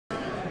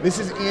This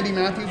is Andy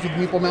Matthews with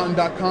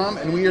MeepleMountain.com,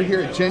 and we are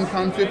here at Gen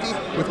Con 50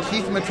 with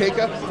Keith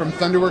Mateka from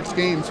Thunderworks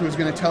Games, who is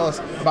going to tell us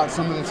about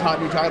some of his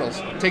hot new titles.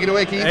 Take it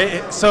away, Keith.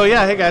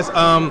 Hey guys.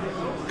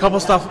 Couple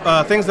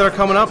things that are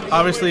coming up.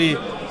 Obviously,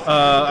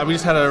 we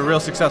just had a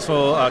real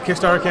successful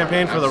Kickstarter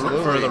campaign for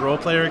the role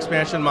player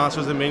expansion,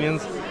 Monsters and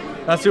Minions.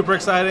 That's super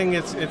exciting.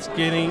 It's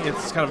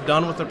kind of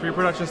done with the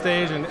pre-production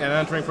stage and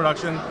entering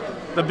production.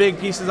 The big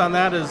pieces on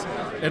that is,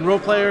 in role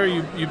player,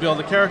 you build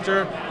a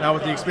character. Now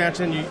with the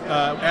expansion,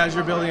 as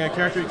you're building a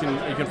character, you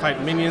can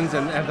fight minions,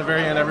 and at the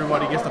very end,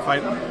 everybody gets to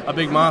fight a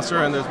big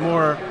monster. And there's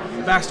more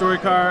backstory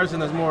cards,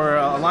 and there's more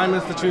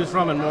alignments to choose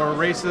from, and more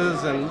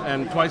races,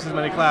 and twice as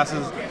many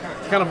classes.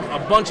 It's kind of a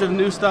bunch of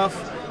new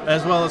stuff,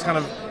 as well as kind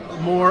of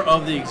more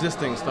of the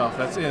existing stuff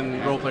that's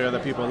in role player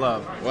that people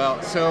love.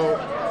 Well, so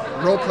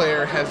role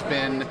player has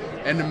been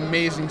an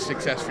amazing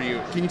success for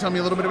you. Can you tell me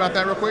a little bit about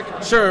that real quick?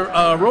 Sure.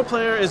 Role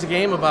player is a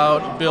game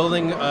about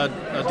building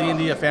a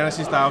D&D, a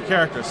fantasy style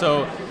character.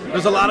 So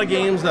there's a lot of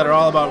games that are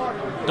all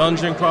about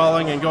dungeon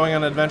crawling and going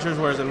on adventures,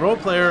 whereas in role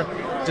player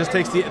just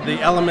takes the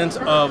element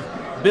of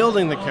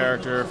building the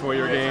character for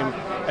your game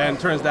and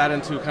turns that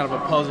into kind of a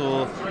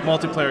puzzle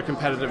multiplayer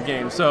competitive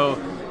game. So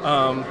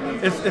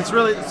it's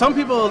really, some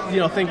people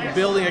think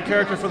building a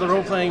character for the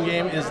role-playing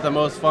game is the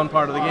most fun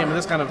part of the game, and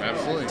this kind of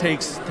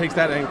takes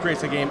that and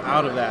creates a game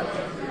out of that.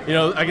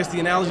 I guess the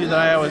analogy that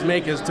I always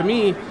make is, to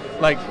me,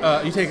 like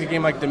you take a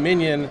game like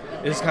Dominion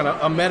is kind of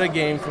a meta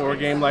game for a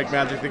game like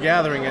Magic the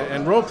Gathering,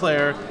 and role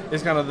player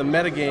is kind of the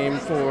meta game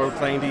for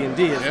playing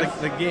D&D. It's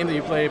the game that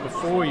you play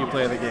before you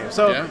play the game.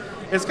 So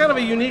it's kind of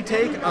a unique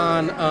take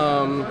on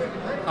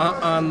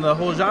the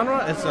whole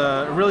genre. It's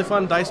a really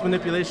fun dice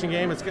manipulation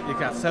game. It's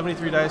got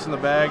 73 dice in the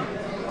bag.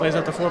 Plays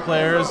up to 4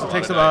 players. It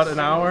takes about an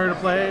hour to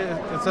play.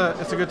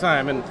 It's a good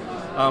time, and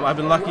I've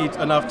been lucky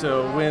enough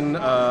to win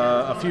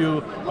a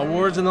few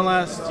awards in the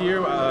last year.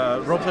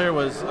 Role Player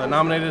was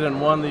nominated and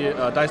won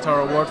the Dice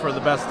Tower Award for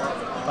the best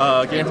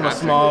game from a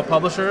small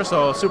publisher.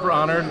 So super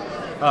honored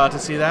to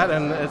see that,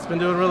 and it's been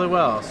doing really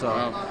well.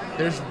 So.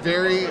 There's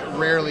very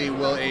rarely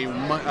will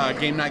a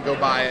game night go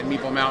by at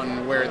Meeple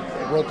Mountain where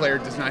role player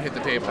does not hit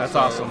the table. That's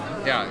awesome.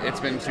 Yeah, it's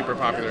been super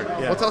popular.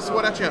 Yeah. Well, tell us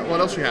what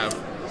else you have.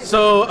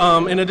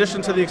 So, in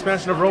addition to the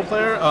expansion of role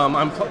player,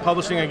 I'm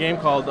publishing a game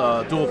called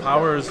Dual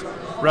Powers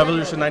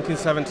Revolution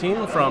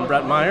 1917 from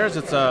Brett Myers.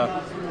 It's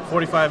a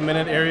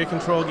 45-minute area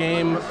control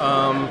game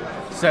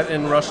set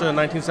in Russia in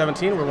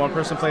 1917, where one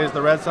person plays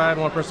the red side,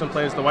 one person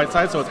plays the white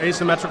side. So it's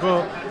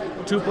asymmetrical,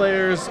 2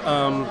 players.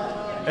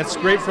 It's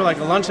great for like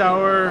a lunch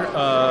hour,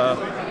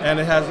 and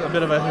it has a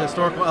bit of a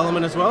historical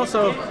element as well.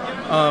 So,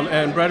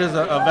 and Brett is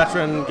a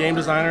veteran game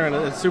designer, and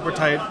it's super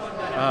tight,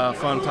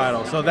 fun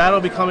title. So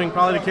that'll be coming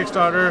probably to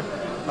Kickstarter.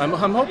 I'm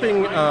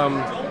hoping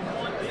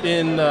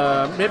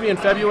maybe in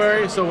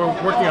February. So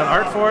we're working on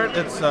art for it.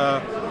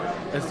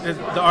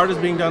 The art is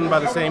being done by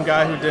the same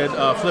guy who did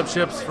Flip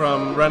Ships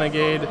from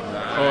Renegade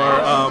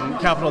or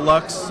Capital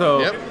Lux. So.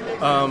 Yep.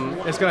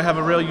 It's going to have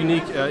a real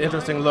unique,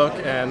 interesting look,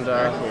 and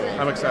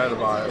I'm excited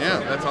about it. Yeah,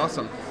 that's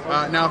awesome.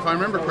 Now, if I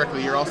remember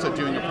correctly, you're also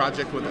doing a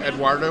project with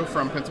Eduardo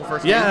from Pencil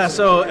First Games? Yeah,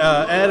 so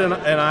Ed and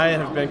I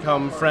have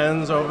become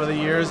friends over the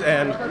years,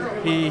 and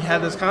he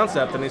had this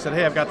concept, and he said,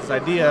 hey, I've got this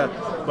idea,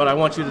 but I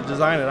want you to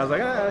design it. I was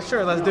like,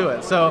 sure, let's do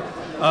it. So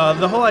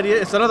the whole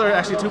idea, it's another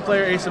actually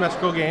 2-player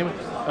asymmetrical game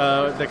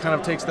that kind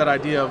of takes that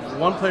idea of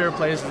one player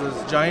plays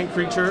this giant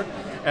creature,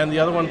 and the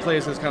other one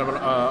plays this kind of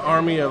an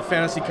army of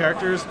fantasy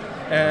characters.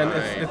 And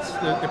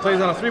it plays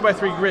on a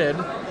 3x3 grid,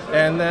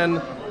 and then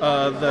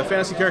the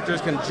fantasy characters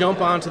can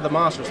jump onto the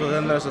monster. So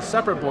then there's a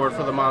separate board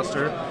for the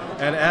monster,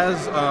 and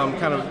as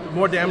kind of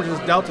more damage is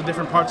dealt to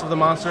different parts of the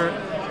monster's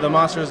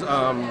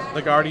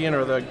the guardian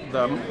or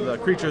the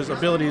creature's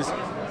abilities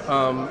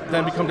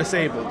then become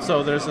disabled.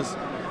 So there's this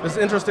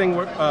interesting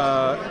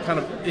kind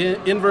of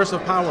inverse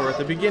of power. At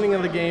the beginning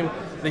of the game,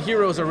 the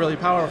heroes are really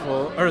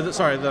powerful, or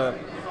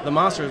the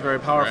monster is very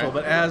powerful, right.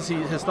 But as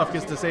his stuff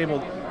gets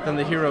disabled, then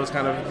the heroes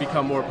kind of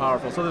become more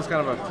powerful. So there's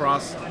kind of a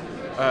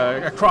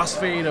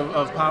crossfade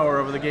of power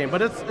over the game.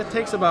 But it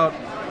takes about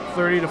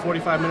 30 to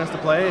 45 minutes to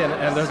play,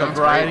 and there's a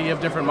variety of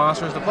different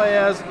monsters to play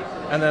as,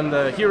 and then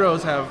the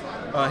heroes have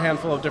a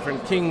handful of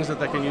different kings that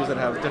they can use that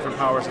have different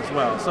powers as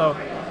well. So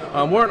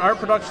we're in art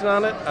production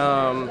on it,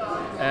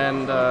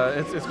 and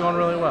it's going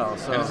really well.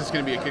 So. And is this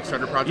going to be a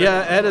Kickstarter project?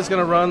 Yeah, Ed is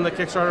going to run the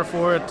Kickstarter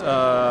for it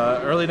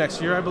early next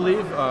year, I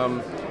believe.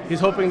 He's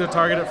hoping to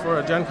target it for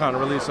a Gen Con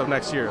release of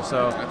next year.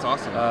 So that's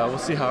awesome. We'll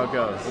see how it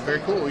goes. Well, very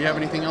cool. You have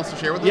anything else to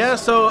share with us? Yeah,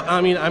 so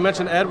I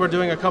mentioned Ed. We're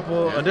doing a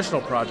couple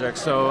additional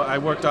projects. So I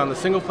worked on the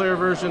single-player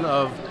version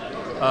of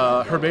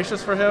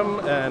Herbaceous for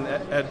him,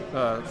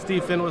 and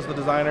Steve Finn was the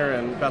designer,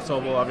 and Beth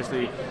Sobel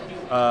obviously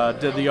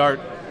did the art.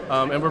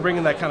 And we're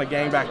bringing that kind of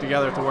gang back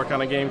together to work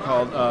on a game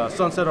called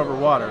Sunset Over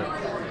Water.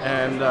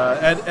 And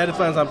Ed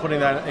plans on putting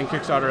that in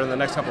Kickstarter in the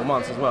next couple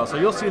months as well. So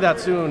you'll see that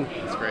soon.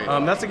 That's great.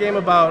 That's a game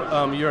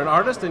about you're an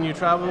artist and you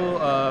travel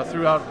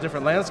throughout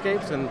different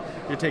landscapes, and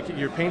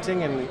you're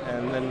painting,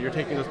 and then you're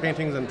taking those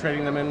paintings and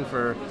trading them in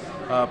for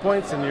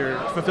points, and you're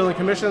fulfilling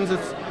commissions.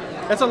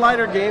 It's a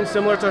lighter game,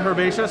 similar to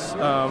Herbaceous,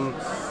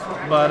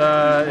 but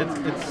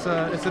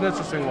it's an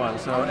interesting one.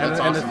 So and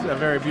awesome. it's a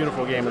very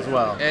beautiful game as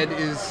well. Ed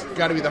is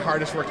got to be the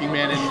hardest working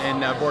man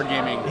in board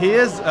gaming. He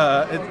is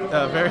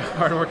a very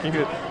hardworking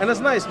dude, and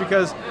it's nice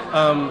because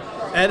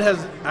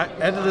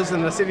Ed lives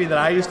in the city that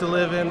I used to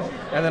live in,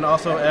 and then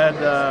also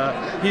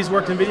Ed he's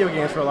worked in video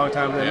games for a long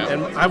time,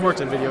 and I've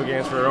worked in video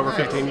games for over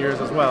 15 years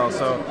as well.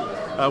 So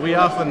we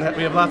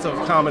have lots of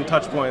common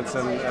touch points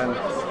and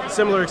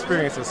similar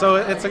experiences. So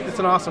it's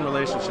an awesome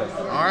relationship.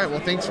 All right.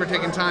 Well, thanks for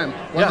taking time.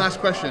 One last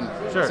question.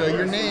 Sure. So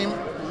your name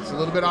is a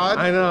little bit odd.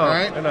 I know. All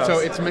right. I know. So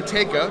it's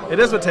Mateka. It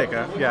is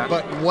Mateka. Yeah.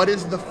 But what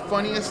is the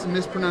funniest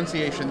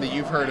mispronunciation that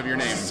you've heard of your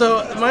name?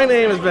 So my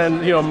name has been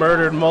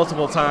murdered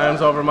multiple times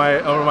over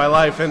my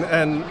life,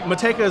 and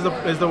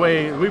Mateka is the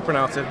way we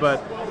pronounce it.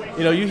 But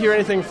you hear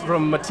anything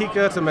from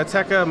Matika to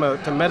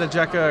Mateka to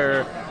Metajeka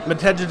or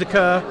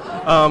Metejeka,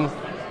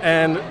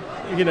 and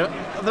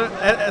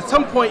at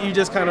some point you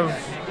just kind of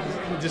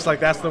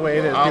like that's the way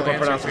it is. People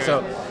pronounce it.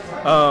 So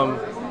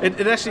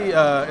it actually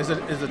is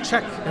a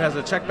Czech. It has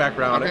a Czech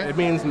background. Okay. It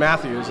means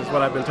Matthews, is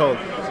what I've been told.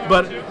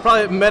 But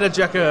probably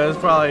Metajeka is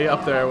probably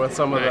up there with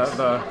some of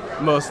the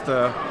most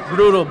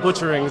brutal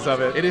butcherings of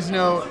it. It is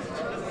no.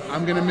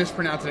 I'm going to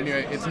mispronounce it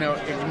anyway. It's no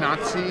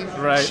Ignacy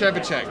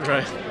Shevchik.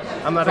 Right.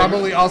 I'm not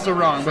probably also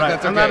wrong, but that's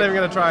okay. I'm not even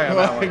going to try on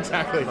that one.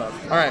 Exactly.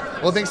 All right.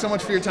 Well, thanks so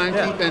much for your time,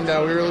 Keith, and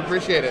we really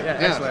appreciate it.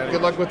 Excellent.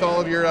 Good luck with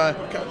all of your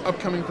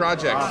upcoming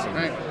projects. Awesome. All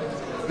right.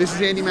 This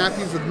is Andy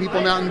Matthews with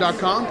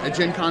MeepleMountain.com at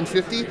Gen Con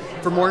 50.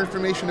 For more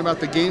information about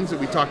the games that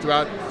we talked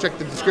about, check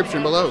the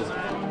description below.